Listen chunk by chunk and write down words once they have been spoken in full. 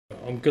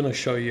I'm going to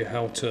show you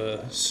how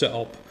to set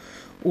up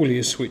all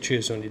your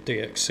switches on your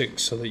DX6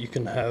 so that you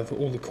can have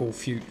all the cool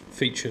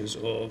features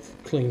of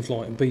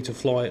Cleanflight and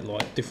Betaflight,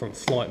 like different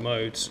flight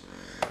modes,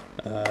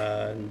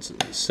 and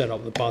set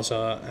up the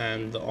buzzer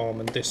and the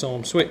arm and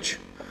disarm switch.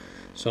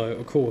 So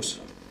of course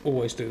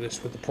always do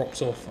this with the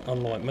props off,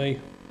 unlike me.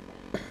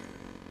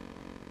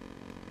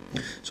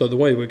 So the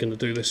way we're going to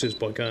do this is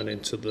by going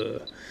into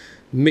the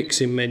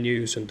mixing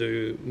menus and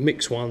do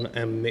mix 1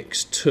 and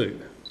mix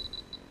 2.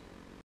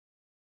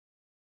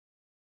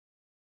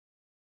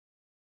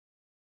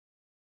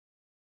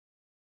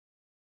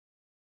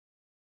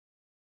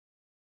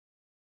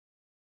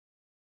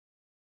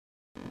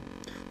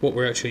 What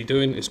we're actually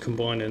doing is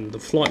combining the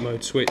flight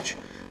mode switch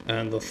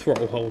and the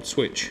throttle hold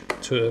switch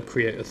to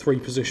create a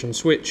 3-position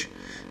switch,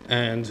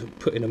 and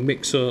putting a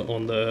mixer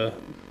on the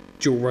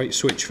dual rate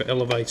switch for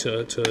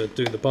elevator to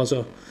do the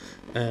buzzer,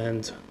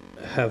 and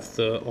have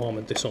the arm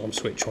and disarm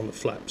switch on the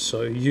flaps.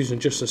 So using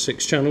just the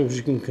 6 channels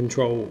you can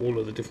control all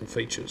of the different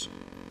features.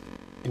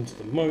 Into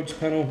the modes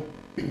panel,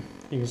 you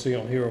can see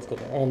on here I've got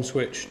the arm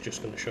switch,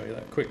 just going to show you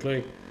that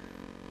quickly,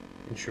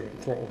 ensuring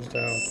throttle's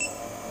down.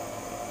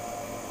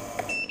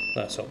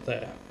 That's up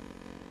there.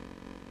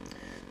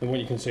 And what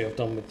you can see I've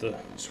done with the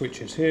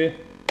switches here,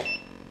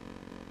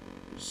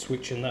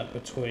 switching that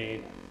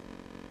between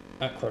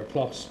Acro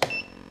Plus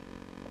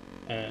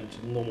and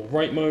normal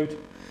rate mode,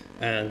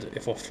 and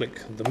if I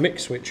flick the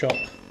mix switch up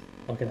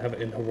I can have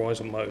it in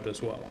horizon mode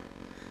as well.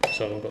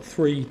 So I've got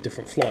 3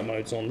 different flight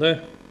modes on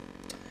there,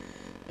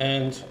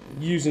 and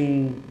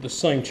using the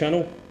same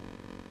channel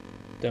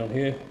down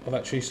here I've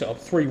actually set up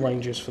 3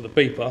 ranges for the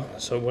beeper,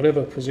 so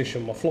whatever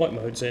position my flight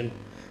mode's in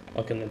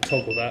I can then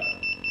toggle that,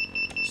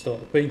 start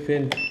the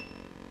beeping,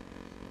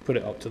 put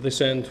it up to this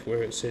end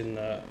where it's in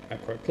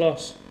Acro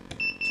Plus,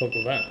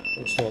 toggle that,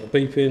 and start the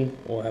beeping,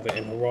 or have it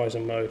in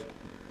horizon mode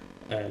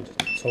and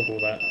toggle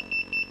that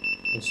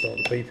and start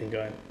the beeping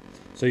going.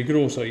 So you could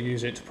also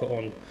use it to put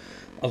on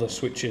other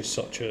switches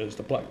such as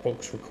the black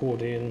box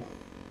recording,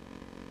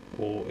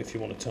 or if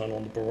you want to turn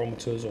on the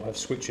barometers or have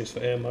switches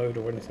for air mode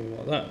or anything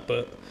like that.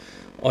 But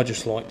I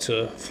just like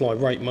to fly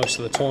rate most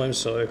of the time,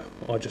 so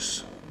I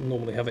just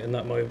normally have it in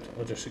that mode.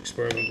 I just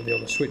experiment with the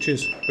other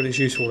switches, but it's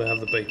useful to have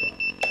the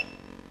beeper.